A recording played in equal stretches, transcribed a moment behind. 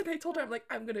I told her, I'm like,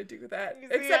 I'm gonna do that. You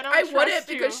see, Except I I don't wouldn't trust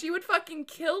you. because she would fucking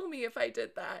kill me if I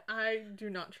did that. I do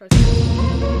not trust you.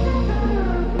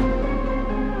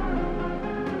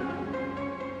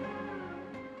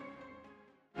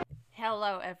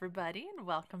 Hello, everybody, and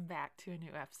welcome back to a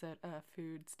new episode of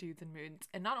Foods, Dudes, and Moods.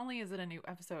 And not only is it a new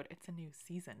episode, it's a new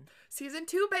season. Season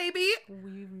 2, baby!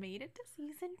 We've made it to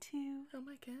season 2. Oh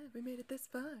my god, we made it this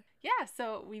far. Yeah,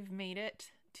 so we've made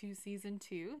it to season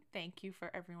 2. Thank you for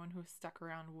everyone who's stuck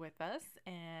around with us,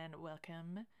 and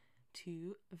welcome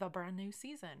to the brand new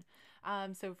season.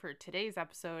 So for today's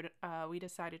episode, we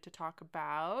decided to talk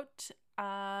about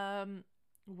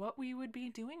what we would be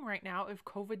doing right now if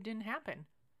COVID didn't happen.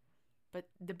 But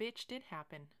the bitch did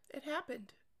happen. It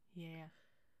happened. Yeah.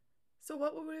 So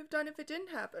what would we have done if it didn't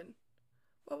happen?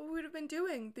 What would we have been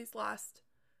doing these last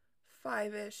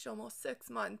 5-ish, almost 6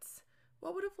 months?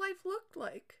 What would have life looked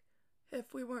like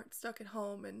if we weren't stuck at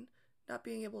home and not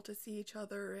being able to see each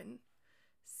other and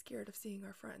scared of seeing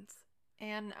our friends?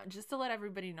 And just to let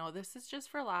everybody know, this is just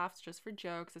for laughs, just for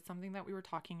jokes. It's something that we were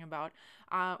talking about.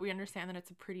 We understand that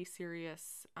it's a pretty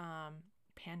serious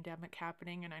pandemic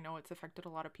happening, and I know it's affected a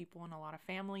lot of people and a lot of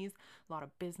families, a lot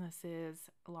of businesses,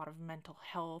 a lot of mental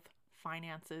health,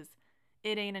 finances.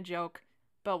 It ain't a joke,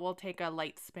 but we'll take a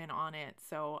light spin on it.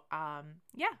 So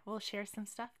yeah, we'll share some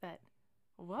stuff that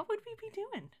what would we be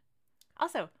doing.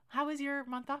 Also, how was your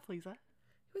month off, Lisa? It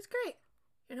was great.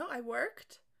 You know, I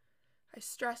worked. I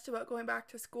stressed about going back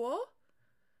to school.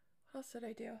 What else did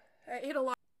I do? I ate a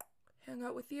lot. Hang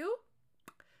out with you.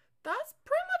 That's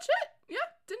pretty much it. Yeah,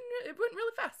 it went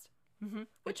really fast. Mm-hmm.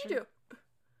 What'd you do?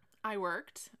 I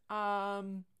worked. I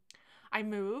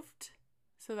moved,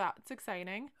 so that's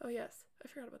exciting. Oh yes, I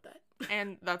forgot about that.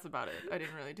 And that's about it. I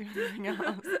didn't really do anything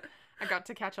else. I got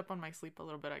to catch up on my sleep a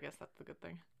little bit. I guess that's the good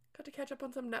thing. Got to catch up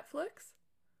on some Netflix.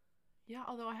 Yeah,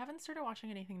 although I haven't started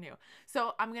watching anything new.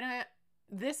 So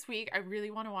this week, I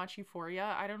really want to watch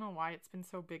Euphoria. I don't know why it's been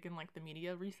so big in like the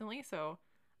media recently. So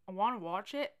I want to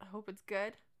watch it. I hope it's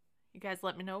good. You guys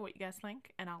let me know what you guys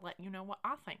think, and I'll let you know what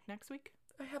I think next week.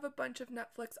 I have a bunch of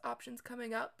Netflix options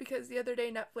coming up because the other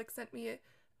day Netflix sent me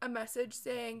a message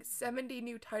saying 70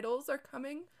 new titles are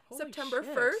coming September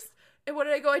 1st. And what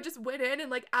did I go? I just went in and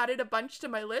like added a bunch to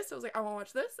my list. I was like, I want to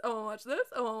watch this. I want to watch this.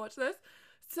 I want to watch this.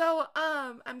 So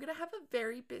I'm going to have a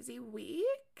very busy week.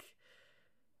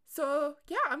 So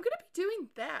yeah, I'm going to be doing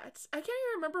that. I can't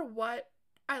even remember what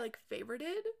I like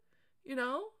favorited, you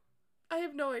know? I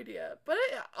have no idea, but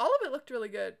all of it looked really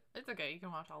good. It's okay. You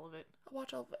can watch all of it. I'll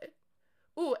watch all of it.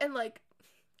 Ooh, and like,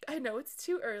 I know it's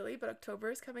too early, but October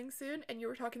is coming soon, and you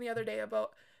were talking the other day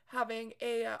about having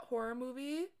a horror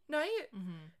movie night,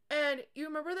 and you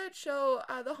remember that show,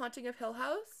 The Haunting of Hill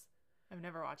House? I've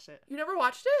never watched it. You never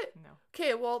watched it? No.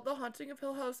 Okay, well, The Haunting of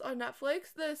Hill House on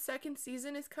Netflix, the second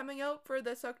season is coming out for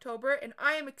this October, and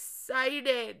I am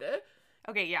excited.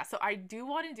 Okay, yeah, so I do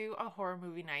want to do a horror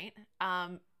movie night,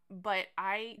 but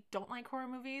I don't like horror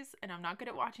movies, and I'm not good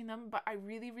at watching them, but I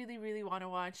really, really, really want to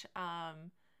watch,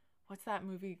 what's that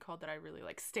movie called that I really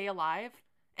like? Stay Alive.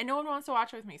 And no one wants to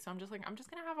watch it with me, so I'm just like, I'm just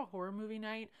going to have a horror movie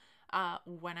night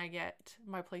when I get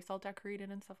my place all decorated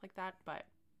and stuff like that. But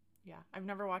yeah, I've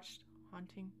never watched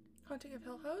Haunting of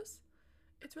Hill House?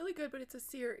 It's really good, but it's a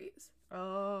series.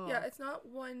 Oh. Yeah, it's not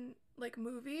one, like,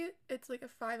 movie. It's, like,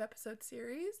 a 5-episode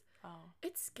series. Oh.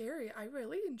 It's scary. I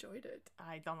really enjoyed it.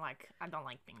 I don't like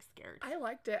being scared. I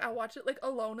liked it. I watched it, like,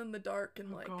 alone in the dark,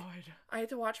 and, like, God. I had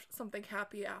to watch something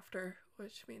happy after,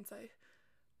 which means I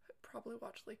probably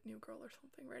watched, like, New Girl or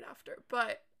something right after.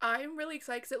 But I'm really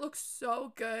excited because it looks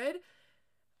so good.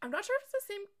 I'm not sure if it's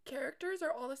the same characters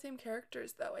or all the same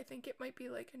characters, though. I think it might be,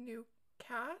 like, a new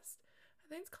cast. I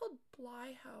think it's called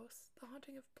Bly House. The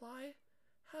Haunting of Bly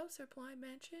House or Bly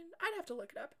Mansion. I'd have to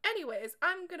look it up. Anyways,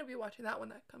 I'm going to be watching that when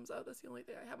that comes out. That's the only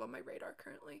thing I have on my radar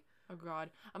currently. Oh God.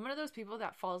 I'm one of those people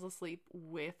that falls asleep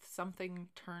with something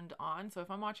turned on. So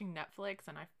if I'm watching Netflix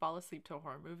and I fall asleep to a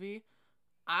horror movie,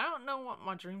 I don't know what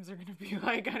my dreams are going to be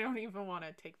like. I don't even want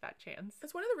to take that chance.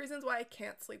 It's one of the reasons why I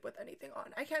can't sleep with anything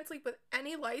on. I can't sleep with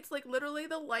any lights. Like, literally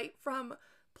the light from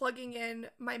plugging in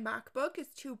my MacBook is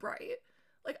too bright.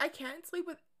 Like, I can't sleep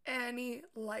with any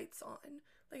lights on.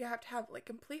 Like, I have to have, like,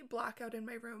 complete blackout in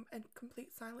my room and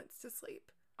complete silence to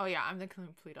sleep. Oh, yeah, I'm the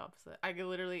complete opposite. I could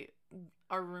literally,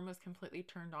 our room is completely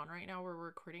turned on right now. We're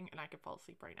recording, and I could fall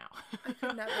asleep right now. I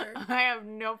could never. I have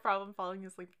no problem falling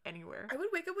asleep anywhere. I would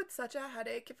wake up with such a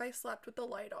headache if I slept with the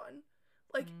light on.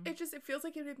 Like, it feels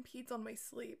like it impedes on my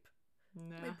sleep.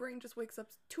 Nah. My brain just wakes up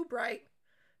too bright.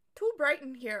 Too bright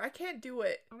in here. I can't do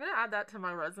it. I'm gonna add that to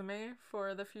my resume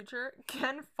for the future.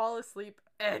 Can fall asleep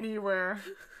anywhere.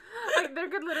 Like, there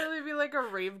could literally be like a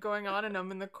rave going on and I'm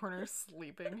in the corner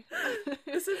sleeping.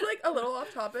 This is like a little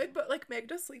off topic, but like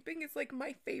Magda sleeping is like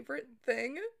my favorite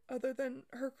thing other than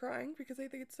her crying because I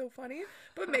think it's so funny.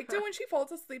 But Magda, when she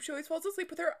falls asleep, she always falls asleep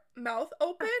with her mouth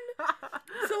open.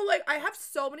 So like I have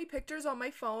so many pictures on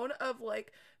my phone of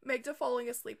like Magda falling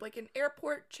asleep like in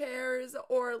airport chairs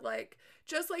or like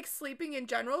just like sleeping in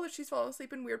general, that she's falling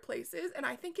asleep in weird places, and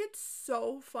I think it's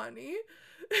so funny.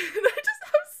 And I just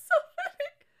have so many.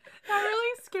 That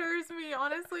really scares me,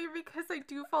 honestly, because I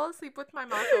do fall asleep with my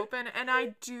mouth open, and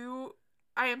I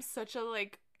am such a,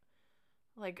 like,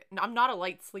 I'm not a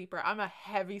light sleeper. I'm a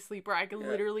heavy sleeper. I can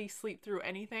literally sleep through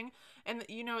anything. And,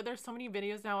 you know, there's so many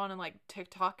videos now on, like,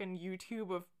 TikTok and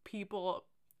YouTube of people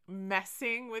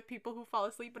messing with people who fall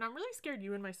asleep, and I'm really scared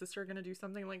you and my sister are gonna do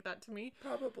something like that to me.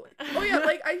 Probably. Oh, yeah,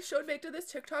 like, I showed Magda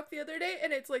this TikTok the other day,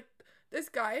 and it's, like, this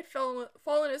guy had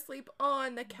fallen asleep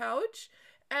on the couch,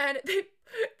 and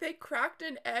they cracked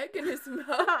an egg in his mouth,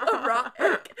 a raw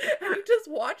egg, and he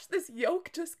just watched this yolk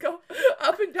just go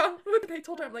up and down. And I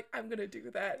told her, I'm like, I'm gonna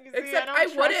do that. See, Except I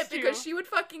wouldn't, because she would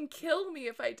fucking kill me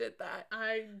if I did that.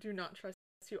 I do not trust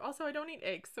you. Also, I don't eat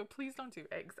eggs, so please don't do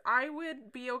eggs. I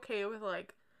would be okay with,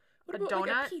 like, What a about, donut.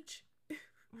 like, a peach?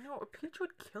 No, a peach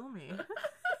would kill me.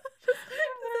 Just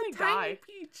I'd a tiny die.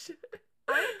 peach.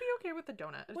 I would be okay with a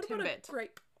donut, a What about Timbit. a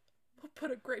grape? We'll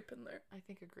put a grape in there. I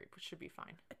think a grape should be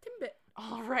fine. A Timbit.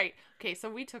 All right. Okay,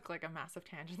 so we took like a massive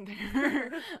tangent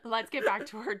there. Let's get back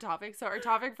to our topic. So our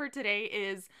topic for today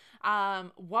is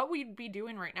what we'd be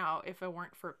doing right now if it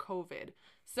weren't for COVID.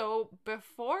 So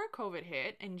before COVID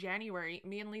hit in January,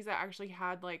 me and Lisa actually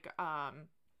had like a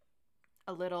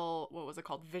little, what was it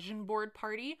called, vision board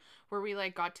party, where we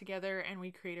like got together and we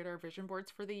created our vision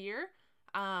boards for the year.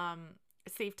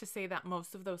 Safe to say that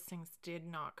most of those things did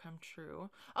not come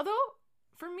true. Although,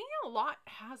 for me, a lot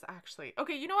has actually.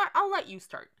 Okay, you know what? I'll let you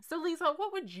start. So, Lisa,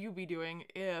 what would you be doing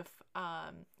if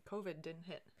COVID didn't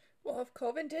hit? Well, if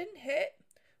COVID didn't hit,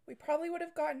 we probably would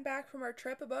have gotten back from our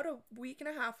trip about a week and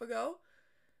a half ago.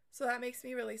 So that makes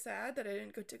me really sad that I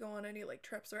didn't get to go on any like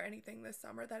trips or anything this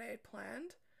summer that I had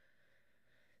planned.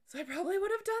 So I probably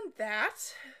would have done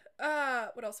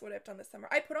that. What else would I have done this summer?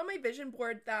 I put on my vision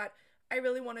board that I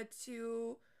really wanted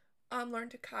to learn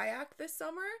to kayak this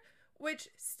summer, which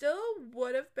still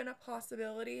would have been a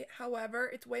possibility. However,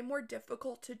 it's way more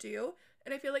difficult to do.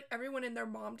 And I feel like everyone and their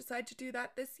mom decided to do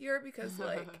that this year because,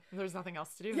 like... there's nothing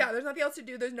else to do. Yeah, there's nothing else to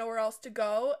do. There's nowhere else to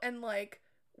go. And, like,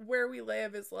 where we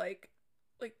live is, like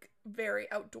very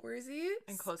outdoorsy.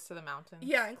 And close to the mountains.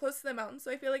 Yeah, and close to the mountains.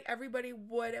 So I feel like everybody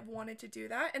would have wanted to do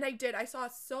that. And I did. I saw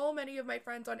so many of my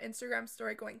friends on Instagram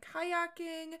story going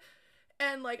kayaking.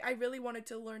 And, like, I really wanted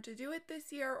to learn to do it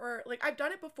this year. Or, like, I've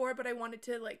done it before, but I wanted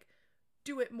to, like,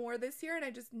 do it more this year. And I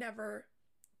just never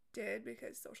did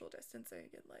because social distancing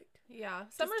and, like... Yeah.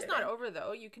 Summer's not over,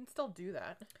 though. You can still do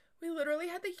that. We literally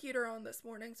had the heater on this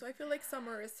morning, so I feel like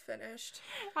summer is finished.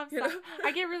 I'm sorry.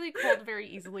 I get really cold very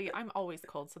easily. I'm always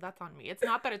cold, so that's on me. It's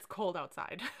not that it's cold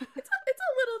outside. It's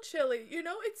a little chilly, you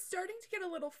know? It's starting to get a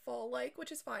little fall-like,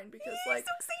 which is fine because, like,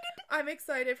 so excited. I'm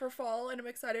excited for fall and I'm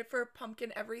excited for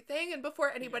pumpkin everything. And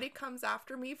before anybody comes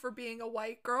after me for being a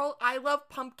white girl, I love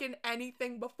pumpkin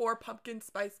anything before pumpkin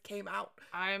spice came out.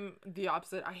 I'm the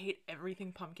opposite. I hate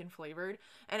everything pumpkin flavored.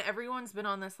 And everyone's been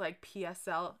on this, like,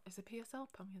 PSL. Is it PSL?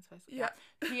 Pumpkin spice? Yeah.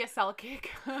 PSL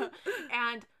kick.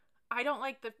 And I don't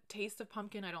like the taste of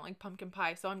pumpkin. I don't like pumpkin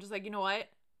pie. So I'm just like, you know what?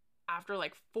 After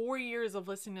like 4 years of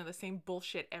listening to the same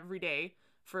bullshit every day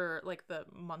for like the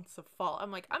months of fall,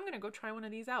 I'm like, I'm gonna go try one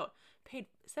of these out. Paid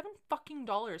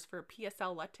 $7 for a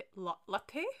PSL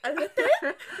latte?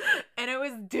 And it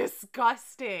was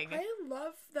disgusting. I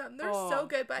love them. They're so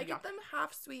good, but I get them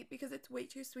half sweet because it's way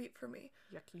too sweet for me.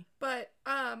 Yucky. But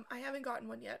I haven't gotten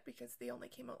one yet because they only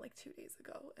came out like 2 days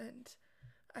ago and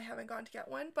I haven't gone to get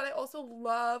one. But I also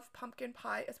love pumpkin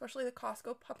pie, especially the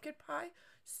Costco pumpkin pie.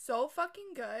 So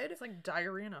fucking good. It's like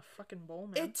diarrhea in a fucking bowl,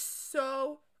 man. It's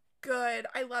so good.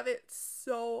 I love it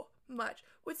so much.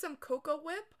 With some Cocoa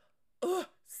Whip. Ugh,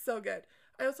 so good.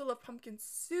 I also love pumpkin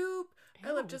soup. Ew.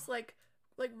 I love just like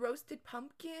roasted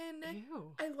pumpkin.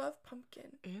 Ew. I love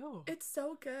pumpkin. Ew. It's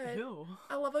so good. Ew.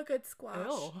 I love a good squash.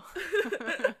 Ew.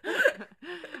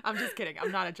 I'm just kidding.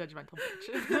 I'm not a judgmental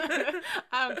bitch.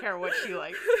 I don't care what she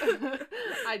likes.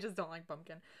 I just don't like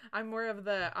pumpkin. I'm more of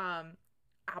the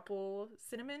apple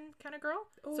cinnamon kind of girl.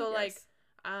 Ooh, so yes. like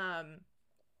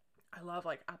I love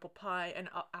like apple pie and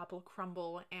apple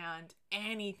crumble and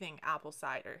anything apple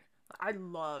cider. I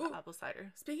love apple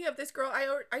cider. Speaking of this girl,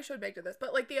 I showed Meg to this,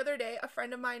 but like the other day, a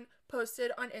friend of mine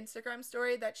posted on Instagram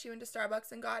story that she went to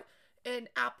Starbucks and got an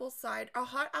a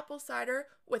hot apple cider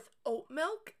with oat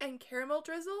milk and caramel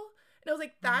drizzle. And I was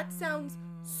like, that sounds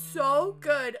so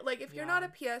good. Like, if you're not a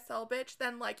PSL bitch,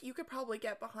 then, like, you could probably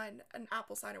get behind an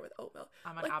apple cider with oat milk.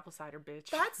 I'm an like, apple cider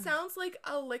bitch. That sounds like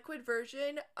a liquid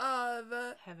version of...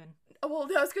 heaven. Well,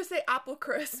 I was going to say apple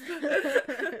crisp.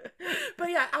 But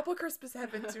yeah, apple crisp is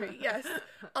heaven to me. Yes.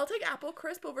 I'll take apple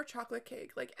crisp over chocolate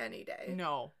cake, like, any day.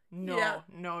 No,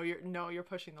 you're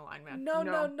pushing the line, man. No.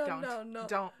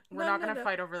 Don't. We're not going to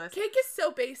fight over this. Cake is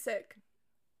so basic.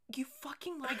 You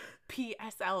fucking like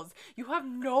PSLs. You have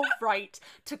no right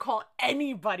to call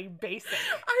anybody basic.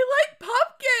 I like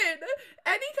pumpkin.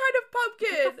 Any kind of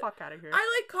pumpkin. Get the fuck out of here.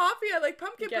 I like coffee. I like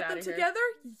pumpkin. Get Put them here. together.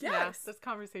 Yes. Yeah, this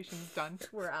conversation is done.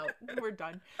 We're out. We're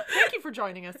done. Thank you for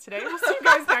joining us today. We'll see you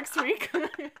guys next week.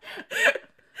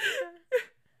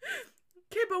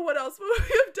 Okay, but what else would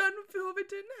we have done if it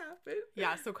didn't happen?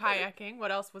 Yeah, so kayaking.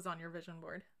 What else was on your vision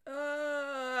board?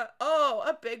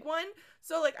 A big one.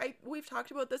 So like we've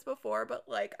talked about this before, but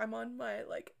like I'm on my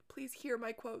like please hear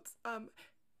my quotes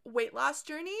weight loss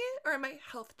journey or my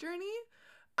health journey.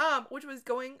 Which was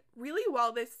going really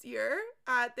well this year.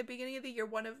 At the beginning of the year,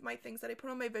 one of my things that I put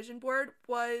on my vision board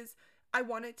was I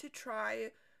wanted to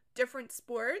try different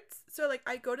sports. So like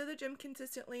I go to the gym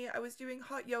consistently. I was doing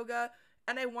hot yoga.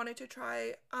 And I wanted to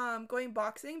try going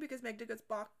boxing because Magda goes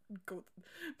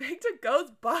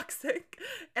boxing.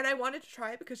 And I wanted to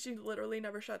try it because she literally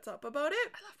never shuts up about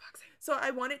it. I love boxing. So I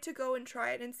wanted to go and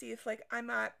try it and see if like I'm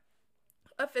at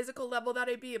a physical level that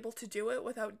I'd be able to do it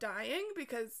without dying,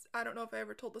 because I don't know if I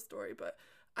ever told the story, but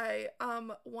I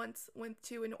once went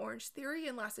to an Orange Theory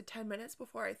and lasted 10 minutes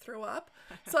before I threw up.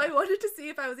 So I wanted to see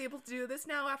if I was able to do this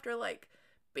now after like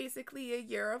basically a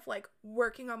year of like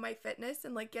working on my fitness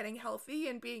and like getting healthy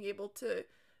and being able to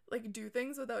like do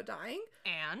things without dying.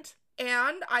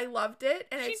 And I loved it,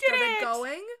 and I started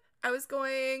going. I was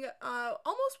going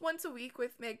almost once a week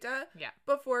with Magda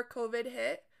before COVID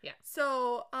hit. Yeah.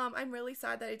 So I'm really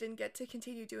sad that I didn't get to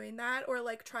continue doing that or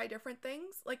like try different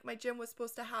things. Like my gym was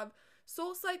supposed to have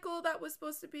Soul Cycle that was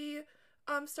supposed to be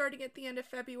starting at the end of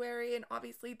February, and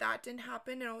obviously that didn't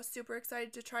happen, and I was super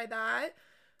excited to try that.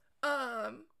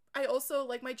 I also,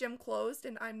 like, my gym closed,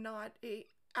 and I'm not a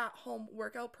at-home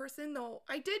workout person, though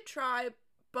I did try,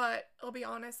 but I'll be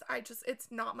honest, it's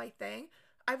not my thing.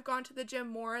 I've gone to the gym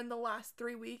more in the last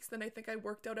 3 weeks than I think I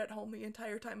worked out at home the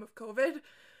entire time of COVID.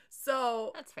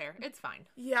 So that's fair. It's fine.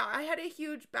 Yeah, I had a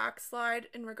huge backslide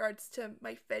in regards to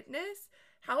my fitness.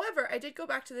 However, I did go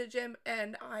back to the gym,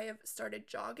 and I have started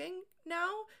jogging now,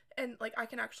 and, like, I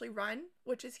can actually run,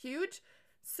 which is huge.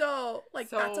 So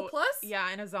that's a plus. Yeah,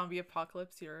 in a zombie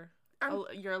apocalypse, you're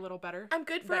a little better. I'm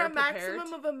good for a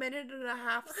maximum of a minute and a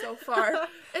half so far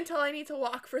until I need to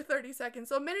walk for 30 seconds.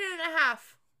 So a minute and a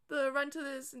half, the run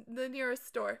to the nearest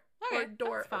store or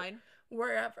door. That's fine.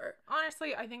 Wherever.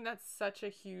 Honestly, I think that's such a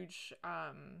huge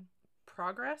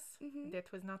progress. Mm-hmm.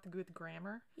 That was not good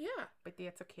grammar. Yeah. But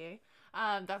that's okay.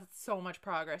 That's so much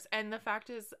progress. And the fact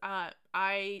is,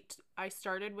 I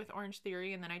started with Orange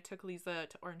Theory, and then I took Lisa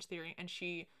to Orange Theory, and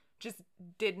she just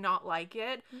did not like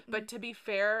it. Mm-mm. But to be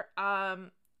fair,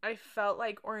 I felt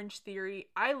like Orange Theory,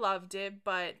 I loved it,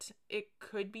 but it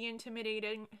could be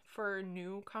intimidating for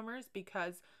newcomers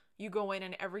because you go in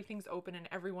and everything's open and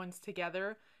everyone's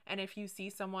together. And if you see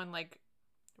someone like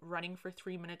running for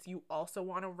 3 minutes, you also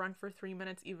want to run for 3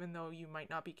 minutes, even though you might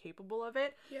not be capable of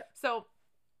it. Yeah. So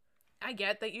I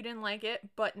get that you didn't like it,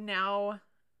 but now,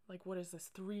 like, what is this,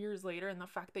 3 years later, and the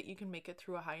fact that you can make it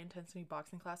through a high intensity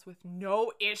boxing class with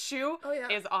no issue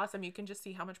is awesome. You can just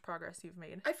see how much progress you've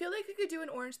made. I feel like I could do an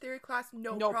Orange Theory class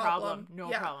no problem. No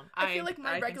problem. I feel like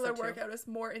my regular workout is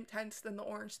more intense than the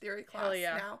Orange Theory class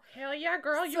now. Hell yeah,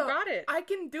 girl, you got it. I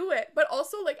can do it. But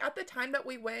also, like, at the time that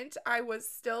we went, I was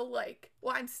still like,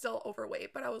 well, I'm still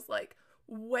overweight, but I was like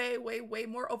way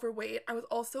more overweight. I was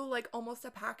also like almost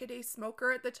a pack a day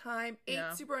smoker at the time, ate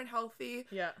super unhealthy.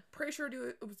 Yeah. Pretty sure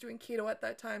I was doing keto at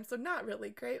that time, so not really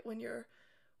great when you're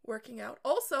working out.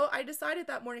 Also, I decided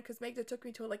that morning, because Magda took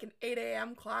me to like an 8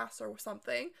 a.m. class or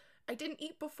something, I didn't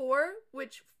eat before,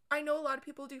 which I know a lot of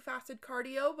people do fasted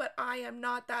cardio, but I am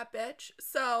not that bitch,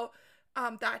 so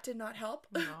that did not help.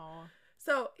 No.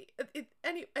 So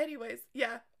anyways,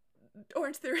 yeah,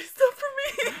 Orange Theory is still for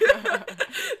me.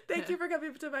 Thank you for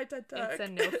coming to my TED Talk. It's a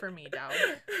no for me, dog.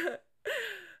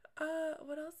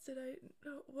 What else did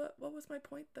what was my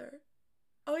point there?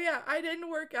 Oh yeah, I didn't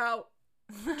work out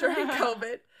during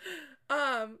COVID.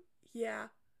 Yeah,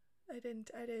 I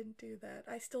didn't do that.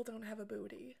 I still don't have a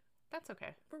booty. That's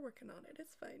okay. We're working on it.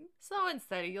 It's fine. Slow and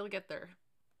steady, you'll get there.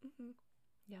 Mm-hmm.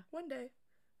 Yeah, one day.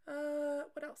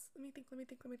 What else? Let me think.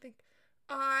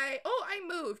 I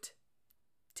moved.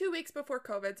 2 weeks before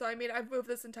COVID. So, I mean, I've moved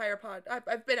this entire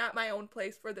I've been at my own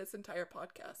place for this entire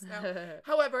podcast now.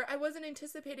 However, I wasn't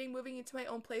anticipating moving into my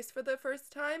own place for the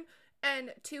first time.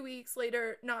 And 2 weeks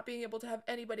later, not being able to have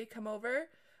anybody come over.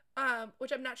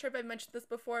 Which I'm not sure if I mentioned this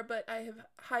before, but I have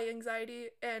high anxiety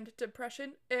and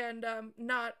depression. And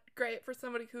not great for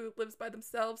somebody who lives by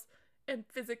themselves and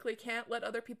physically can't let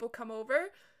other people come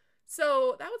over.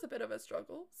 So that was a bit of a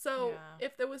struggle. So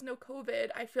if there was no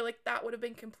COVID, I feel like that would have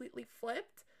been completely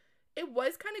flipped. It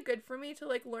was kind of good for me to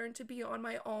like learn to be on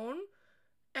my own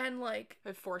and like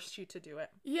it forced you to do it.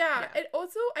 Yeah. It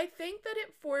also, I think that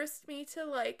it forced me to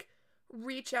like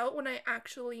reach out when I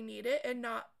actually need it and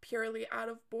not purely out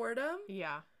of boredom.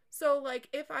 Yeah. So like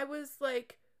if I was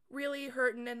like really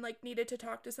hurting and like needed to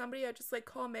talk to somebody, I'd just like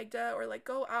call Magda or like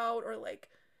go out or like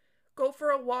go for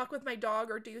a walk with my dog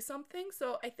or do something.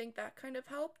 So I think that kind of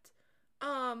helped.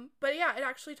 But yeah, it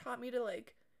actually taught me to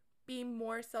like be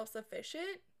more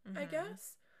self-sufficient, I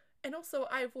guess. And also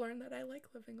I've learned that I like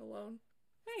living alone.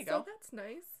 There you go. So that's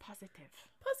nice. Positive.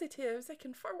 Positives. I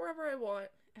can fart wherever I want.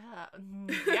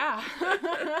 Yeah.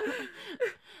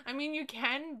 I mean, you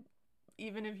can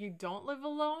even if you don't live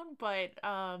alone, but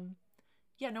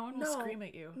yeah, no one will scream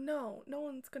at you. No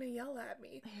one's gonna yell at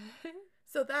me.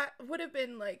 So that would have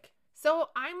been like... So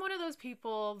I'm one of those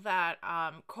people that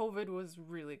COVID was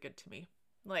really good to me.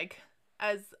 Like,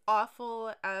 as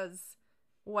awful as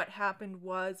what happened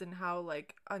was and how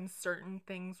like uncertain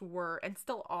things were and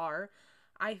still are,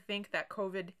 I think that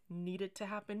COVID needed to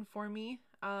happen for me.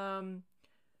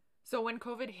 So when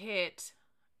COVID hit,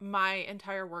 my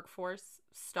entire workforce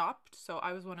stopped. So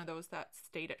I was one of those that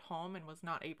stayed at home and was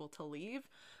not able to leave.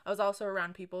 I was also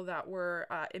around people that were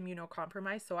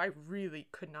immunocompromised, so I really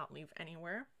could not leave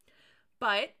anywhere.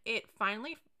 But it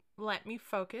finally let me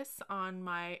focus on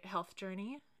my health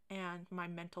journey and my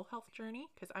mental health journey,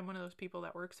 because I'm one of those people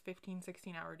that works 15,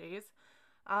 16-hour days.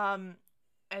 And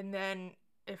then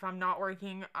if I'm not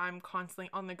working, I'm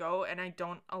constantly on the go and I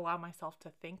don't allow myself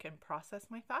to think and process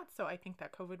my thoughts. So I think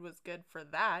that COVID was good for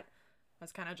that. I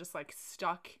was kind of just like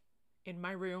stuck in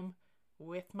my room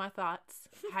with my thoughts,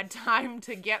 had time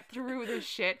to get through this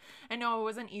shit. I know it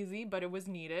wasn't easy, but it was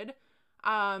needed.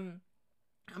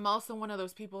 I'm also one of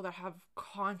those people that have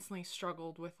constantly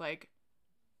struggled with like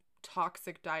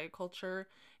toxic diet culture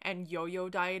and yo-yo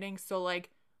dieting. So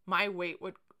like my weight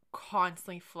would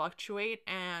constantly fluctuate,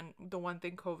 and the one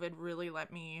thing COVID really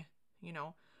let me,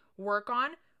 work on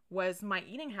was my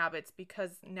eating habits,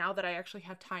 because now that I actually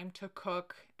had time to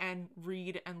cook and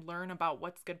read and learn about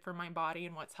what's good for my body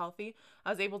and what's healthy, I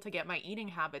was able to get my eating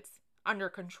habits under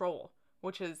control,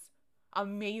 which is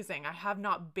amazing. I have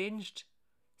not binged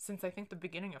since I think the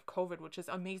beginning of COVID, which is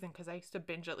amazing because I used to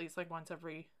binge at least like once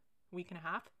every week and a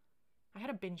half. I had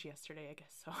a binge yesterday, I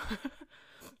guess, so.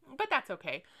 But that's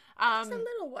okay. Just a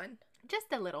little one. Just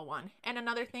a little one. And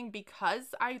another thing,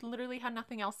 because I literally had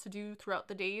nothing else to do throughout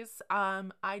the days,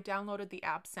 I downloaded the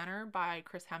App Center by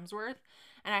Chris Hemsworth,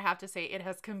 and I have to say it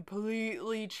has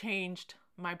completely changed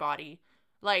my body.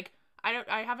 Like,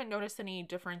 I haven't noticed any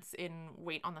difference in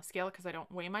weight on the scale because I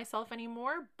don't weigh myself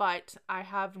anymore, but I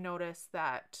have noticed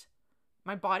that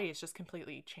my body has just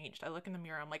completely changed. I look in the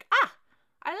mirror, I'm like,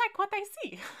 I like what I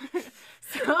see.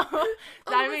 So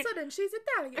all of a sudden, she's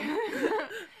Italian.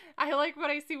 I like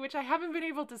what I see, which I haven't been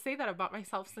able to say that about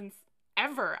myself since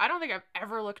ever. I don't think I've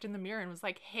ever looked in the mirror and was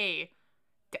like, hey,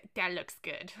 that looks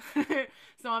good.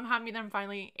 So I'm happy that I'm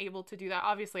finally able to do that.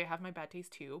 Obviously, I have my bad days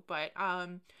too, but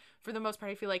for the most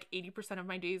part, I feel like 80% of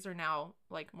my days are now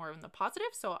like more in the positive.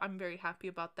 So I'm very happy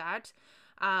about that.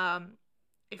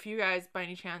 If you guys, by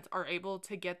any chance, are able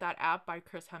to get that app by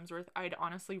Chris Hemsworth, I'd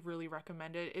honestly really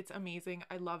recommend it. It's amazing.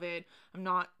 I love it. I'm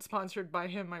not sponsored by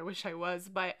him. I wish I was,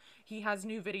 but he has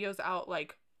new videos out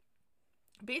like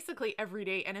basically every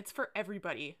day, and it's for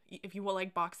everybody. If you will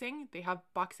like boxing, they have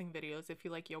boxing videos. If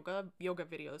you like yoga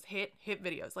videos, hit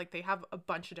videos. Like they have a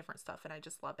bunch of different stuff, and I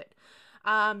just love it.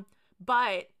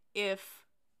 But if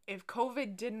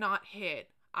COVID did not hit,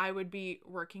 I would be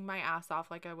working my ass off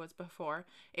like I was before,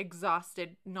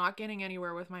 exhausted, not getting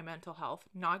anywhere with my mental health,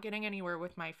 not getting anywhere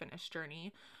with my fitness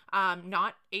journey,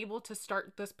 not able to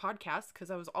start this podcast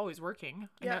because I was always working.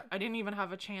 Yeah. I didn't even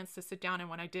have a chance to sit down, and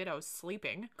when I did, I was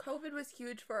sleeping. COVID was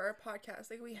huge for our podcast.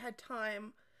 Like, we had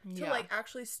time to, like,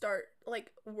 actually start,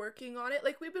 like, working on it.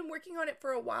 Like, we've been working on it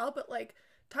for a while, but, like,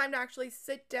 time to actually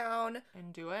sit down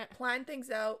and do it, plan things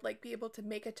out, like, be able to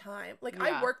make a time. Like,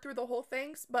 I worked through the whole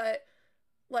things, but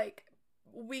like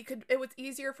it was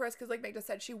easier for us because like Magda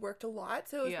said, she worked a lot,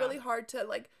 so it was really hard to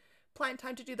like plan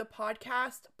time to do the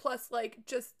podcast, plus like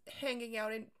just hanging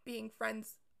out and being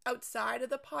friends outside of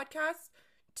the podcast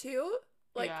too.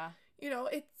 Like You know,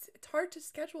 it's hard to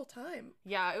schedule time.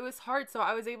 Yeah, it was hard. So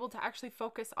I was able to actually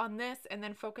focus on this and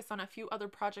then focus on a few other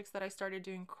projects that I started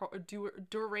doing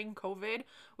during COVID,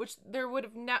 which there would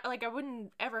have I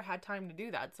wouldn't ever had time to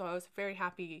do that. So I was very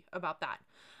happy about that.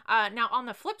 Now on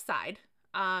the flip side,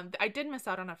 I did miss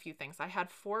out on a few things. I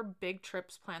had 4 big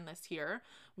trips planned this year.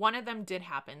 One of them did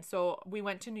happen. So we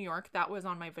went to New York. That was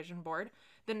on my vision board.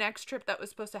 The next trip that was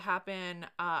supposed to happen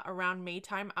around May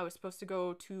time, I was supposed to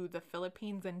go to the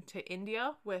Philippines and to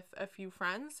India with a few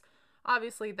friends.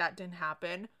 Obviously, that didn't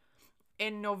happen.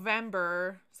 In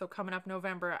November, so coming up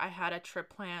November, I had a trip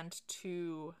planned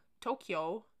to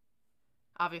Tokyo.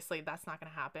 Obviously, that's not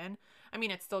going to happen. I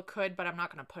mean, it still could, but I'm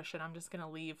not going to push it. I'm just going to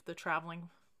leave the traveling.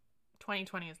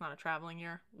 2020 is not a traveling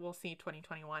year. We'll see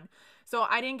 2021. So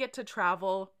I didn't get to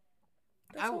travel.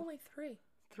 That's only 3.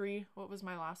 3. What was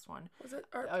my last one? Was it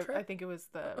our trip? I think it was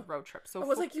the road trip. So I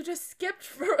was like, you just skipped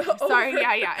for. Sorry,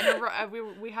 yeah. And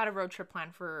we had a road trip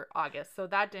planned for August, so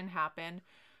that didn't happen.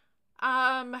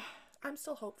 I'm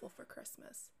still hopeful for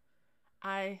Christmas.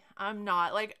 I'm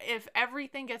not, like, if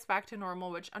everything gets back to normal,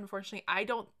 which unfortunately I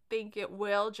don't think it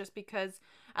will, just because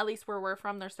at least where we're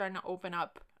from, they're starting to open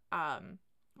up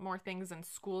more things, and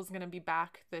school's gonna be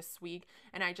back this week,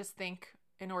 and I just think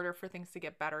in order for things to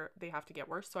get better, they have to get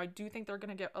worse. So I do think they're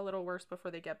gonna get a little worse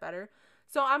before they get better.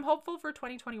 So I'm hopeful for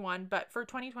 2021, but for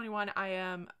 2021 I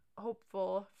am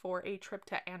hopeful for a trip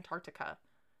to Antarctica.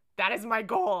 That is my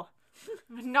goal.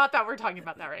 Not that we're talking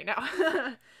about that right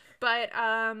now. But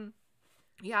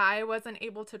yeah, I wasn't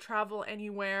able to travel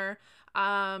anywhere.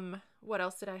 What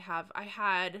else did I have? I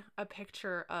had a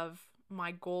picture of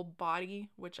my goal body,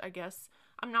 which I guess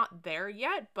I'm not there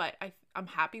yet, but I'm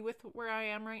happy with where I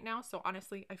am right now. So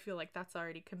honestly, I feel like that's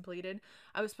already completed.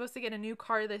 I was supposed to get a new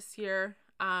car this year.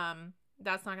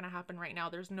 That's not going to happen right now.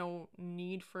 There's no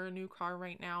need for a new car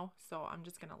right now. So I'm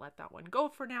just going to let that one go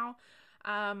for now.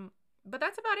 But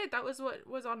that's about it. That was what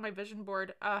was on my vision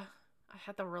board. I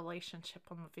had the relationship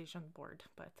on the vision board,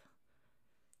 but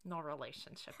no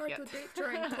relationship yet. Hard to date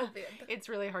during COVID. It's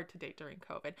really hard to date during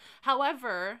COVID.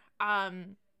 However,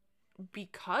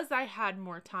 because I had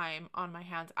more time on my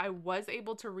hands, I was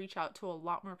able to reach out to a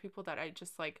lot more people that I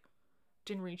just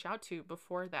didn't reach out to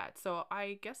before that. So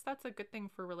I guess that's a good thing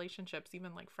for relationships,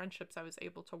 even like friendships. I was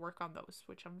able to work on those,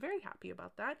 which I'm very happy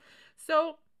about that.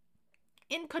 So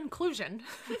in conclusion,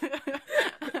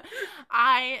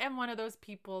 I am one of those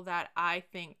people that I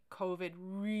think COVID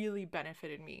really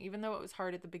benefited me. Even though it was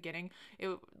hard at the beginning,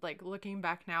 looking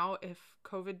back now, if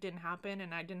COVID didn't happen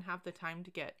and I didn't have the time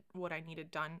to get what I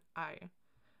needed done,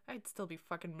 I'd still be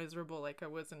fucking miserable like I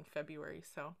was in February.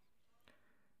 So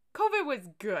COVID was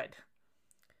good.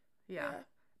 Yeah.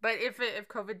 But if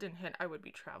COVID didn't hit, I would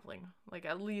be traveling, like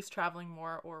at least traveling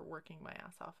more or working my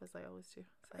ass off as I always do.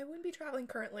 So. I wouldn't be traveling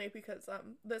currently because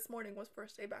this morning was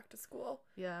first day back to school.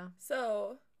 Yeah.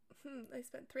 So I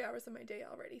spent 3 hours of my day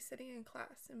already sitting in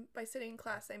class, and by sitting in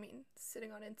class I mean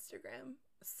sitting on Instagram.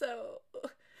 So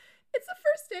it's the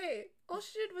first day. All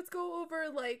she did was go over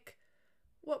like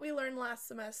what we learned last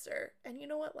semester, and you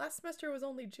know what? Last semester was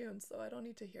only June, so I don't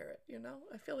need to hear it. You know,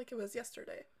 I feel like it was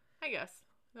yesterday. I guess.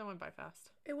 That went by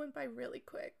fast. It went by really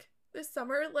quick. This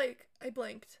summer, like, I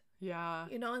blinked. Yeah.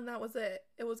 You know, and that was it.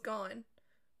 It was gone.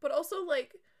 But also,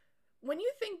 like, when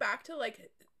you think back to, like,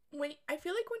 I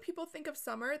feel like when people think of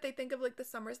summer, they think of, like, the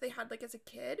summers they had, like, as a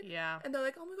kid. Yeah. And they're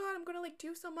like, oh my god, I'm gonna, like,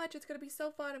 do so much. It's gonna be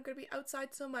so fun. I'm gonna be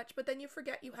outside so much. But then you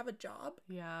forget you have a job.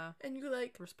 Yeah. And you,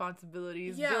 like...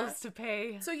 responsibilities, bills to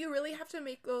pay. So you really have to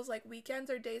make those, like,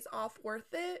 weekends or days off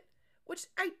worth it. Which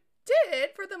I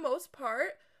did, for the most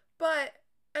part. But...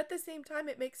 at the same time,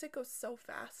 it makes it go so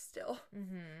fast still.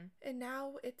 Mm-hmm. And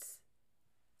now it's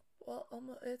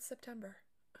September.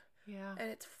 Yeah. And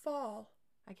it's fall.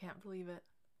 I can't believe it.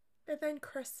 And then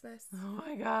Christmas. Oh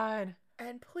my god.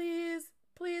 And please,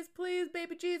 please, please,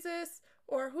 baby Jesus,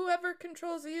 or whoever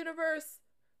controls the universe,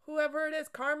 whoever it is,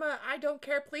 karma, I don't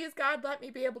care. Please, God, let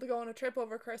me be able to go on a trip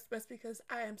over Christmas because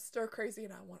I am stir crazy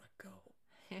and I want to go.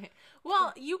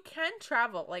 Well, you can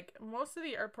travel. Like, most of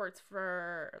the airports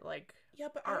for, like... yeah,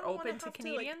 but are I don't open to have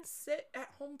Canadians. To, like, sit at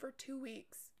home for 2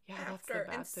 weeks. Yeah, after that's the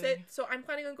bad and thing. sit. So I'm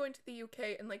planning on going to the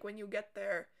UK, and like when you get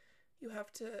there, you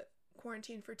have to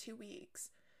quarantine for 2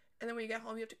 weeks, and then when you get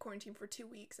home, you have to quarantine for 2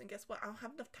 weeks. And guess what? I don't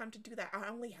have enough time to do that. I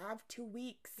only have 2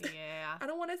 weeks. Yeah. I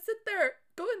don't want to sit there.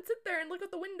 Go and sit there and look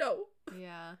out the window.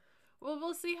 Yeah. Well,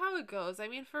 we'll see how it goes. I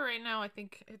mean, for right now, I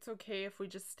think it's okay if we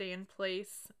just stay in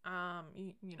place.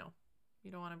 You know.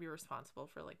 You don't want to be responsible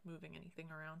for, like, moving anything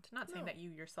around. Not saying that you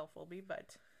yourself will be,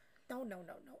 but... No.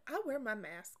 I'll wear my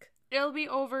mask. It'll be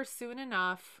over soon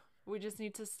enough. We just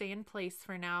need to stay in place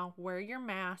for now. Wear your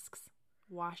masks.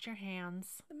 Wash your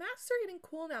hands. The masks are getting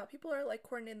cool now. People are like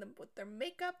coordinating them with their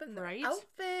makeup and their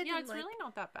outfit. Yeah, and, it's like, really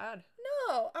not that bad.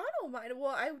 No, I don't mind.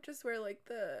 Well, I just wear like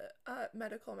the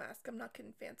medical mask. I'm not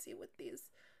getting fancy with these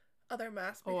other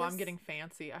masks. Oh, I'm getting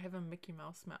fancy. I have a Mickey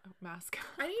Mouse mask.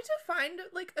 I need to find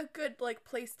like a good like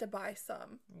place to buy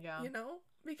some. Yeah. You know?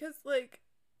 Because like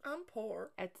I'm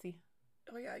poor. Etsy.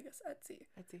 Oh yeah, I guess Etsy.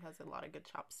 Etsy has a lot of good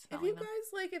shops. If you guys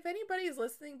like, if anybody's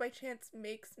listening by chance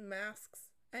makes masks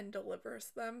and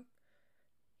delivers them,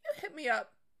 you hit me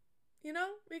up, you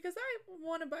know, because I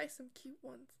want to buy some cute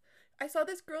ones. I saw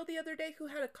this girl the other day who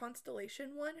had a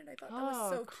constellation one, and I thought that was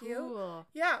so cute.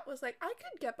 Yeah, it was like, I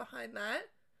could get behind that.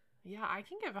 Yeah, I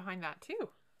can get behind that too.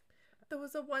 There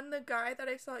was the guy that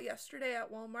I saw yesterday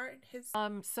at Walmart, and his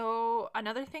so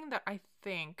another thing that I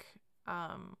think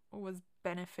was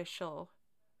beneficial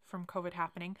from COVID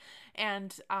happening,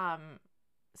 and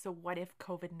so what if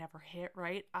COVID never hit,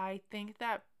 right? I think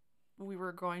that we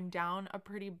were going down a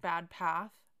pretty bad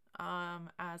path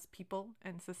as people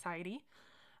and society.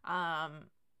 I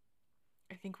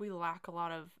think we lack a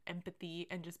lot of empathy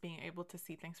and just being able to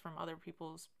see things from other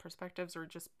people's perspectives, or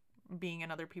just being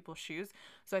in other people's shoes.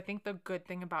 So I think the good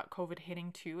thing about COVID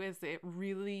hitting too is it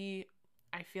really,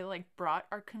 I feel like, brought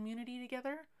our community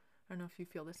together. I don't know if you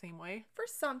feel the same way. For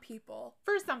some people.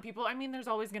 I mean, there's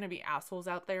always going to be assholes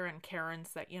out there and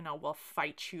Karens that, you know, will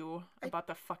fight you about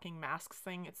the fucking masks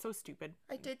thing. It's so stupid.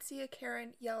 I did see a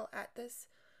Karen yell at this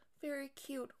very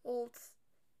cute old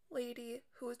lady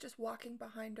who was just walking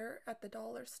behind her at the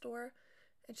dollar store.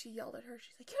 And she yelled at her.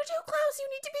 She's like, "You're too close. You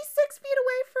need to be 6 feet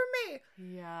away from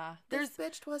me." Yeah. This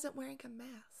bitch wasn't wearing a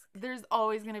mask. There's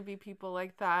always going to be people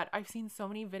like that. I've seen so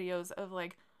many videos of,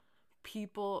 like,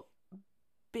 people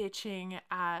bitching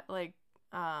at, like,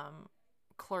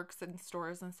 clerks in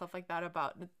stores and stuff like that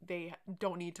about they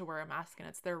don't need to wear a mask and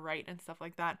it's their right and stuff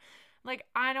like that. Like,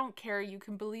 I don't care. You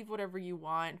can believe whatever you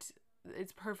want.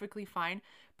 It's perfectly fine.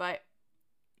 But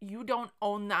you don't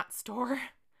own that store.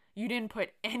 You didn't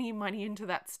put any money into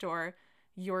that store.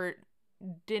 You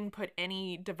didn't put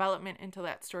any development into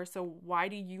that store. So why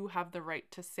do you have the right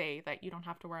to say that you don't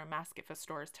have to wear a mask if a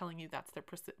store is telling you that's their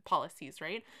policies,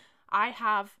 right? I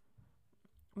have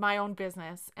my own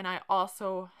business, and I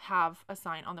also have a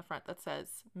sign on the front that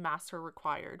says masks are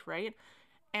required, right?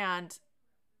 And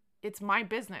it's my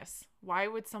business. Why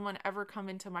would someone ever come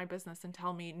into my business and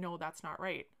tell me, no, that's not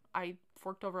right? I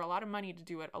forked over a lot of money to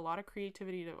do it, a lot of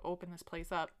creativity to open this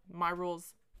place up. My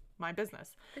rules, my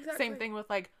business. Exactly. Same thing with,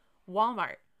 like,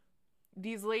 Walmart.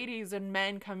 These ladies and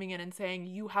men coming in and saying,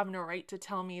 you have no right to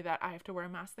tell me that I have to wear a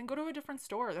mask. Then go to a different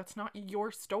store. That's not your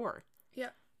store. Yeah.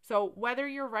 So whether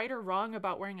you're right or wrong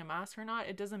about wearing a mask or not,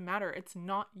 it doesn't matter. It's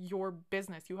not your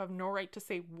business. You have no right to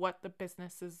say what the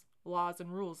business's laws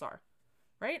and rules are.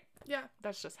 Right? Yeah.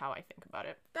 That's just how I think about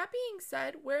it. That being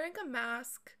said, wearing a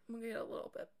mask, I'm going to get a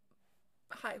little bit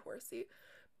high horsey.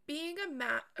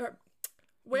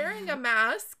 Wearing a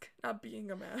mask, not being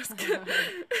a mask.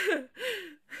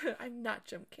 I'm not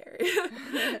Jim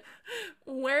Carrey.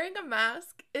 Wearing a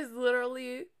mask is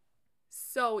literally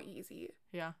so easy.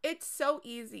 Yeah. It's so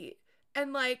easy.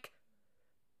 And, like,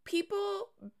 people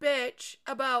bitch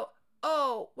about,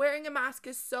 oh, wearing a mask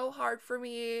is so hard for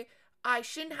me. I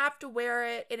shouldn't have to wear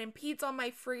it. It impedes on my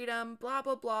freedom, blah,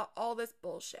 blah, blah, all this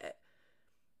bullshit.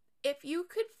 If you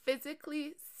could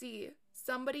physically see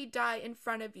somebody die in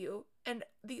front of you, and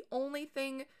the only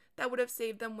thing that would have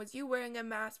saved them was you wearing a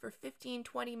mask for 15,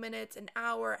 20 minutes, an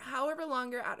hour, however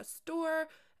long you're at a store,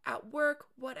 at work,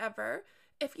 whatever.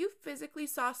 If you physically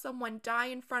saw someone die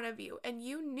in front of you and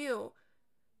you knew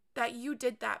that you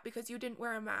did that because you didn't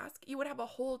wear a mask, you would have a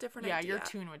whole different idea. Yeah, your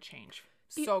tune would change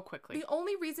so quickly. The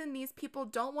only reason these people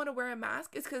don't want to wear a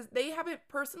mask is because they haven't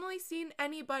personally seen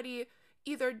anybody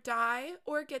either die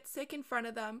or get sick in front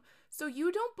of them. So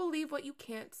you don't believe what you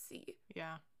can't see.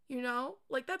 Yeah. You know?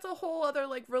 Like, that's a whole other,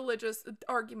 like, religious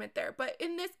argument there. But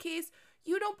in this case,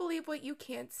 you don't believe what you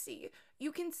can't see.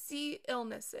 You can see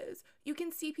illnesses. You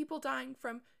can see people dying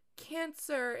from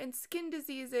cancer and skin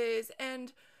diseases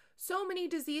and so many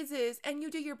diseases, and you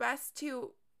do your best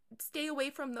to stay away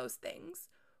from those things.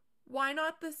 Why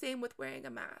not the same with wearing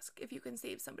a mask if you can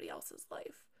save somebody else's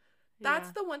life?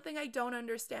 That's the one thing I don't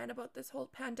understand about this whole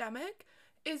pandemic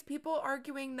is people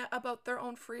arguing that about their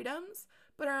own freedoms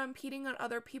but are impeding on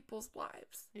other people's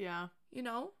lives. Yeah. You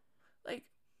know? Like,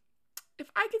 if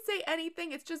I could say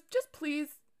anything, it's just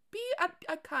please be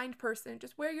a kind person.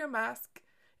 Just wear your mask.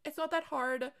 It's not that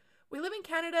hard. We live in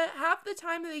Canada half the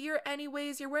time of the year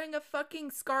anyways. You're wearing a fucking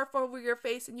scarf over your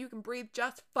face and you can breathe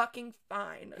just fucking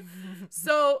fine.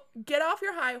 So get off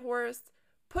your high horse,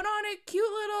 put on a cute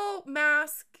little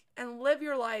mask, and live live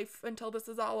your life until this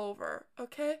is all over,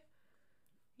 okay?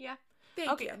 Yeah.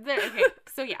 Thank you. Okay.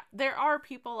 So yeah, there are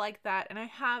people like that, and I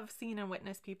have seen and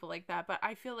witnessed people like that, but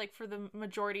I feel like for the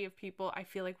majority of people, I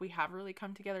feel like we have really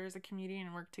come together as a community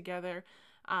and worked together.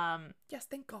 Yes,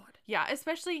 thank God. Yeah,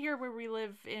 especially here where we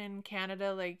live in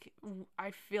Canada, like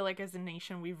I feel like as a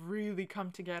nation we've really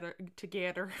come together.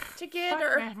 Fuck,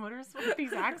 man, what are some of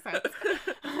these accents?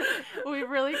 We've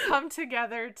really come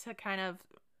together to kind of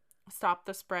stop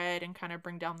the spread and kind of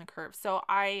bring down the curve. So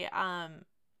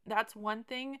that's one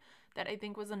thing that I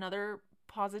think was another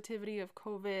positivity of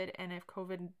COVID. And if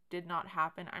COVID did not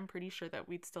happen, I'm pretty sure that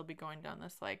we'd still be going down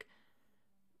this like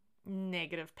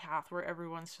negative path where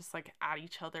everyone's just like at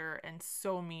each other and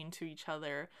so mean to each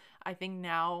other. I think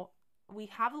now we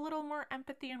have a little more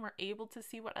empathy and we're able to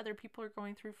see what other people are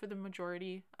going through for the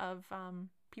majority of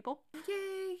people.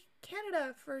 Yay,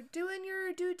 Canada, for doing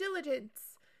your due diligence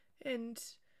and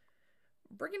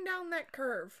bringing down that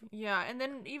curve. Yeah, and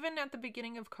then even at the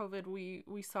beginning of COVID,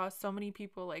 we saw so many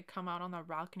people like come out on the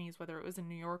balconies, whether it was in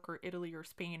New York or Italy or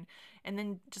Spain, and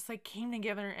then just like came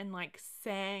together and like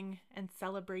sang and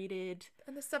celebrated.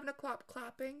 And the 7 o'clock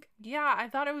clapping. Yeah, I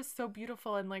thought it was so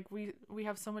beautiful, and like we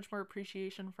have so much more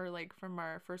appreciation for like from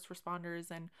our first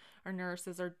responders and our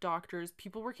nurses, our doctors,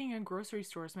 people working in grocery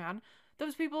stores, man.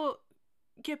 Those people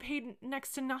get paid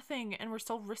next to nothing and we're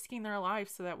still risking their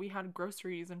lives so that we had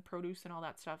groceries and produce and all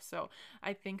that stuff. So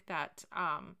I think that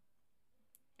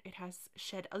it has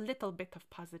shed a little bit of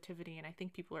positivity, and I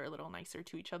think people are a little nicer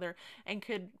to each other and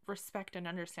could respect and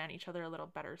understand each other a little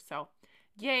better. So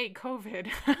yay COVID.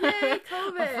 Yay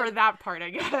COVID. For that part, I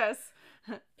guess.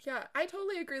 Yeah, I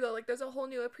totally agree though. Like there's a whole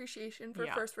new appreciation for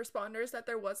first responders that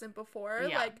there wasn't before.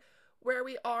 Yeah. Like where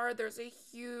we are, there's a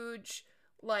huge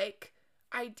like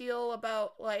ideal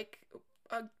about like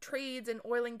trades and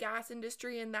oil and gas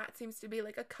industry, and that seems to be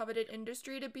like a coveted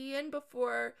industry to be in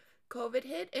before COVID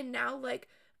hit. And now like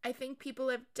I think people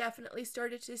have definitely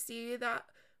started to see that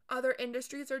other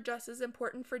industries are just as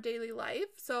important for daily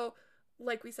life. So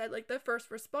like we said, like the first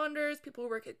responders, people who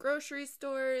work at grocery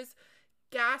stores,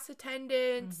 gas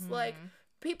attendants, like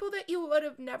people that you would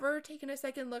have never taken a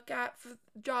second look at for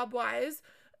job wise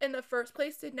in the first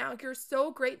place, and now you're so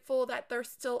grateful that they're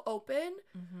still open.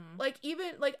 Like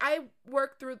even like I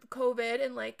worked through COVID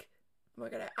and like I'm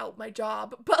not gonna out my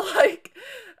job, but like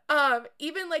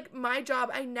even like my job,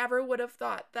 I never would have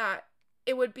thought that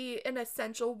it would be an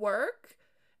essential work,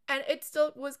 and it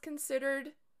still was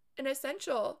considered an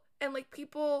essential. And like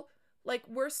people like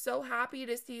we're so happy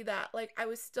to see that like I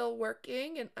was still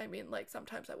working. And I mean like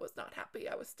sometimes I was not happy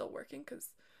I was still working because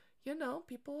you know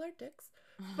people are dicks,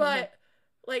 but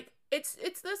like it's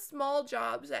the small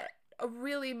jobs that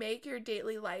really make your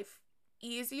daily life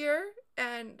easier,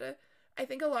 and I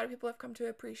think a lot of people have come to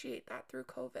appreciate that through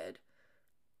COVID.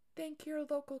 Thank your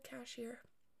local cashier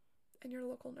and your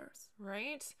local nurse.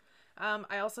 Right.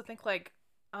 I also think like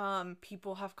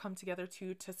people have come together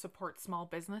too to support small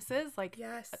businesses. Like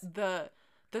yes, the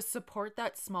support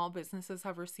that small businesses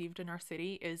have received in our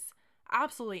city is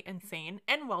absolutely insane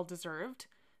and well deserved.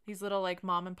 These little like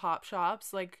mom and pop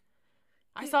shops, like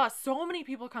I saw so many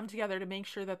people come together to make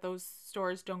sure that those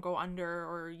stores don't go under,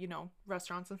 or, you know,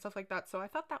 restaurants and stuff like that. So I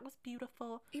thought that was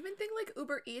beautiful. Even thing like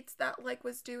Uber Eats that like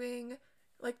was doing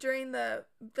like during the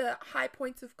high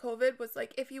points of COVID was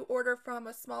like if you order from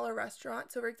a smaller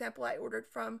restaurant. So for example, I ordered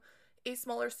from a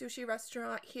smaller sushi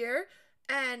restaurant here,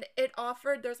 and it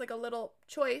offered, there's like a little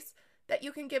choice that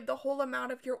you can give the whole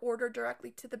amount of your order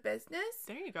directly to the business.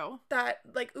 There you go. That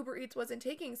like Uber Eats wasn't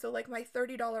taking. So like my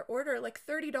 $30 order, like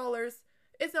 $30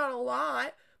 is not a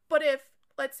lot, but if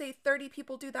let's say 30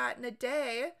 people do that in a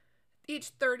day,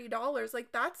 each $30,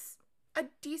 like that's a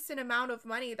decent amount of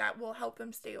money that will help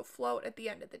them stay afloat at the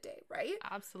end of the day, right?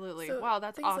 Absolutely. So wow,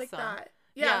 that's awesome. Like that.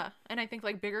 Yeah. And I think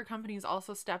like bigger companies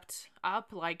also stepped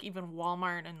up, like even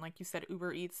Walmart and like you said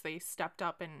Uber Eats, they stepped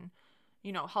up and,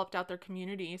 you know, helped out their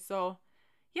community. So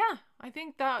yeah, I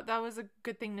think that was a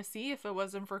good thing to see. If it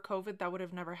wasn't for COVID, that would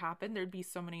have never happened. There'd be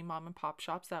so many mom and pop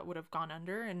shops that would have gone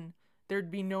under, and there'd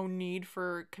be no need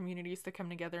for communities to come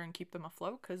together and keep them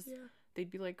afloat because they'd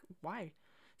be like, why?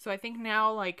 So I think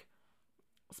now like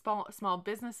small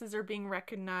businesses are being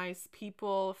recognized,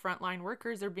 people, frontline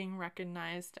workers are being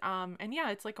recognized. And yeah,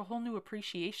 it's like a whole new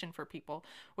appreciation for people,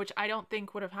 which I don't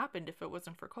think would have happened if it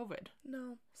wasn't for COVID.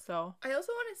 No. So I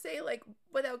also want to say, like,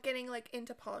 without getting like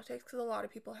into politics, because a lot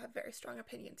of people have very strong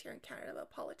opinions here in Canada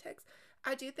about politics,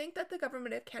 I do think that the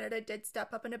government of Canada did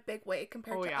step up in a big way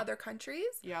compared to other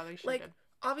countries. Yeah, they should. Like,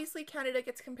 obviously Canada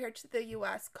gets compared to the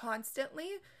US constantly,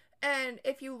 And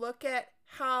if you look at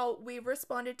how we've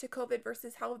responded to COVID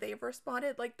versus how they've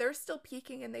responded, like they're still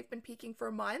peaking and they've been peaking for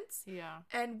months. Yeah.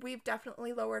 And we've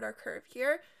definitely lowered our curve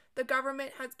here. The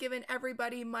government has given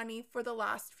everybody money for the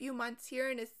last few months here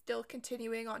and is still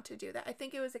continuing on to do that. I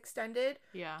think it was extended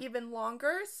even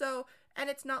longer. So, and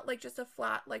it's not like just a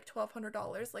flat like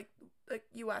 $1,200 like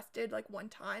US did like one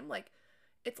time. Like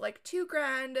it's like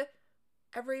 $2,000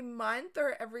 every month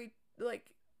or every like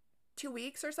 2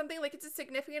 weeks or something. Like it's a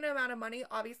significant amount of money.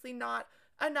 Obviously not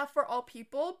enough for all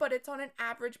people, but it's on an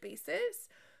average basis.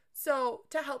 So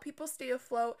to help people stay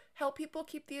afloat, help people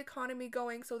keep the economy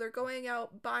going, so they're going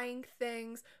out buying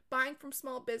things, buying from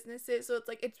small businesses. So it's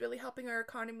like it's really helping our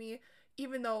economy,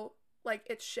 even though like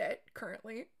it's shit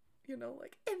currently, you know,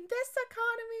 like in this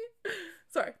economy.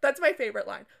 Sorry, that's my favorite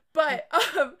line. But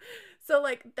so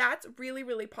like that's really,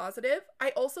 really positive. I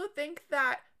also think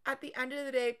that at the end of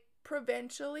the day,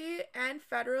 provincially and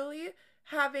federally,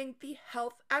 having the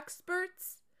health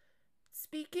experts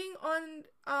speaking on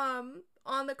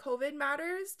the COVID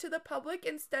matters to the public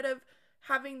instead of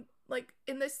having like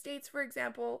in the States, for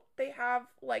example, they have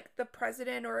like the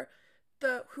president or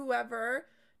the whoever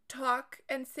talk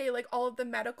and say like all of the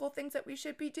medical things that we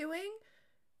should be doing.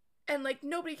 And like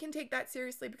nobody can take that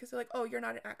seriously because they're like, oh, you're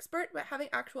not an expert. But having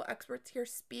actual experts here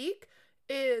speak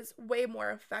is way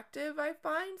more effective, I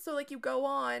find. So like you go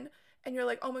on and you're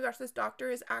like, oh my gosh, this doctor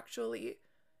is actually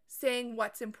saying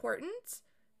what's important.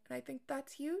 And I think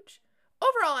that's huge.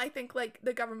 Overall, I think like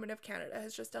the government of Canada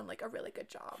has just done like a really good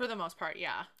job. For the most part,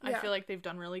 yeah. I feel like they've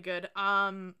done really good.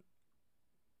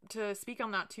 To speak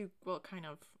on that too, well, kind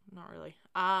of, not really.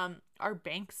 Our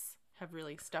banks have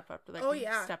really stepped up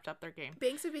their game.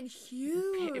 Banks have been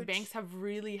huge. Banks have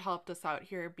really helped us out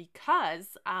here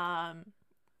because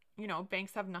you know,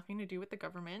 banks have nothing to do with the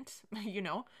government, you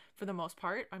know, for the most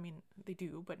part. I mean, they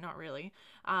do, but not really.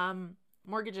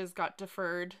 Mortgages got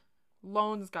deferred.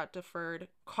 Loans got deferred.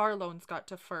 Car loans got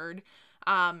deferred.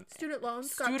 Student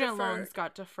loans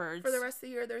got deferred. For the rest of the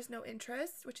year, there's no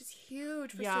interest, which is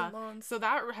huge for student loans. So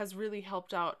that has really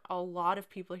helped out a lot of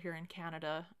people here in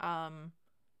Canada.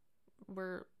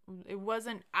 It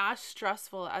wasn't as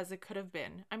stressful as it could have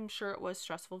been. I'm sure it was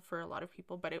stressful for a lot of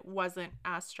people, but it wasn't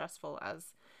as stressful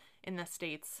as in the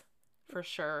States, for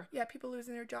sure. Yeah, people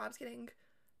losing their jobs, getting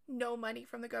no money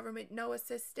from the government, no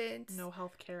assistance, no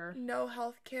healthcare.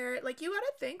 Like, you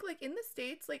gotta think, like, in the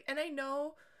States, like, and I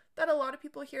know that a lot of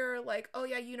people here are like, oh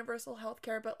yeah, universal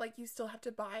healthcare, but like you still have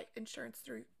to buy insurance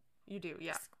through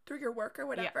your work or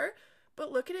whatever. Yeah.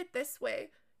 But look at it this way.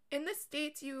 In the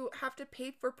States, you have to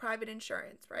pay for private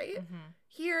insurance, right? Mm-hmm.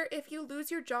 Here, if you lose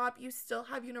your job, you still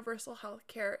have universal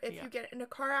healthcare. If you get in a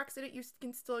car accident, you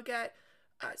can still get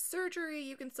surgery,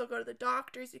 you can still go to the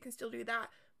doctors, you can still do that.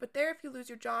 But there, if you lose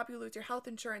your job, you lose your health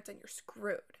insurance and you're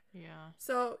screwed. Yeah.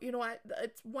 So, you know what?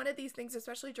 It's one of these things,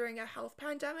 especially during a health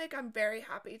pandemic. I'm very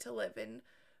happy to live in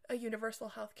a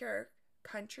universal healthcare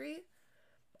country.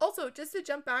 Also, just to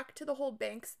jump back to the whole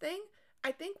banks thing,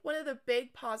 I think one of the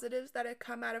big positives that have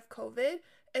come out of COVID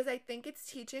is I think it's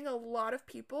teaching a lot of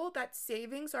people that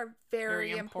savings are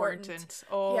very important.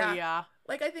 Oh, yeah.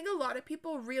 Like, I think a lot of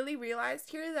people really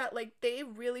realized here that, like, they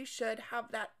really should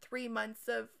have that 3 months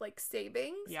of, like,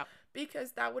 savings. Yep.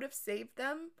 Because that would have saved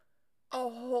them a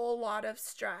whole lot of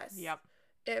stress. Yep.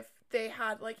 If they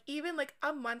had, like, even, like,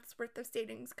 a month's worth of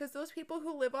savings. Because those people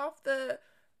who live off the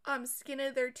skin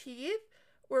of their teeth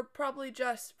were probably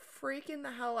just freaking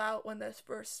the hell out when this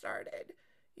first started.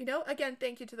 You know, again,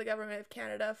 thank you to the government of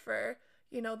Canada for,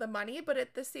 you know, the money, but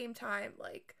at the same time,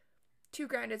 like,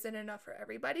 $2,000 isn't enough for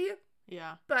everybody.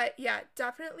 Yeah. But yeah,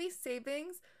 definitely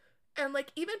savings. And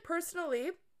like, even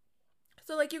personally,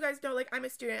 so like you guys know, like, I'm a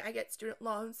student, I get student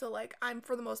loans, so like I'm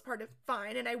for the most part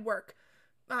fine, and I work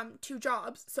 2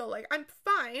 jobs, so like I'm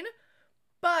fine.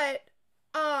 But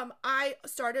I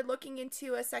started looking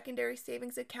into a secondary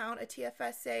savings account, a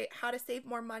TFSA, how to save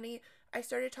more money. I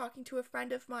started talking to a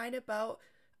friend of mine about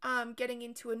getting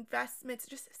into investments,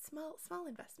 just small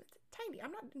investments, tiny.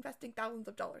 I'm not investing thousands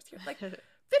of dollars here, like $50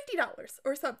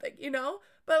 or something, you know?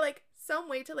 But like some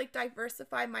way to like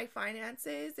diversify my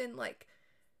finances and like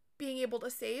being able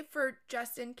to save for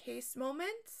just in case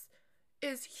moments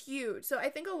is huge. So I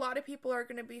think a lot of people are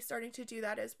going to be starting to do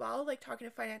that as well, like talking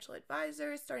to financial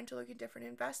advisors, starting to look at different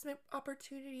investment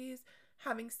opportunities,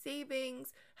 having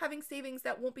savings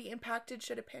that won't be impacted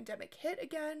should a pandemic hit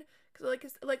again,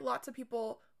 because like lots of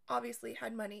people obviously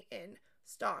had money in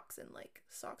stocks, and like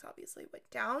stocks obviously went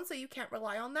down, so you can't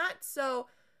rely on that. So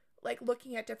like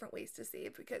looking at different ways to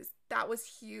save, because that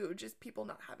was huge, is people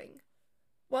not having.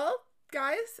 Well,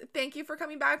 guys, thank you for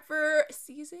coming back for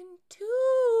season 2.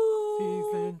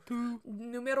 Season 2.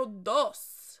 Número 2.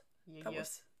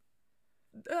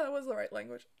 That was the right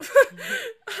language.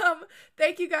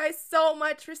 Thank you guys so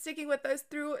much for sticking with us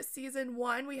through season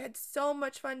 1. We had so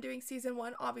much fun doing season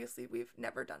 1. Obviously, we've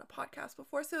never done a podcast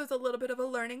before, so it was a little bit of a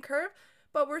learning curve.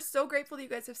 But we're so grateful that you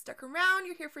guys have stuck around.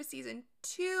 You're here for season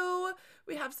 2.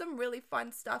 We have some really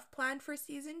fun stuff planned for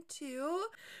season 2.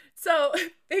 So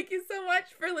thank you so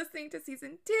much for listening to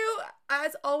season 2.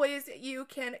 As always, you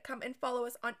can come and follow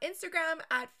us on Instagram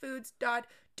at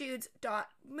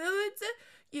foods.dudes.moods.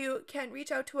 You can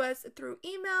reach out to us through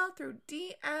email, through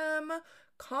DM,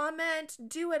 comment,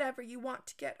 do whatever you want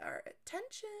to get our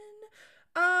attention.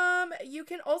 You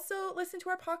can also listen to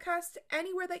our podcast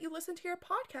anywhere that you listen to your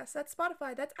podcast. That's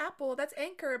Spotify, that's Apple, that's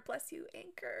Anchor. Bless you,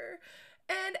 Anchor.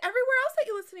 And everywhere else that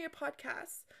you listen to your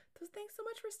podcasts. So thanks so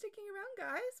much for sticking around,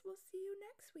 guys. We'll see you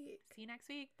next week. See you next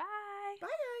week. Bye. Bye,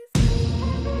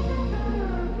 guys.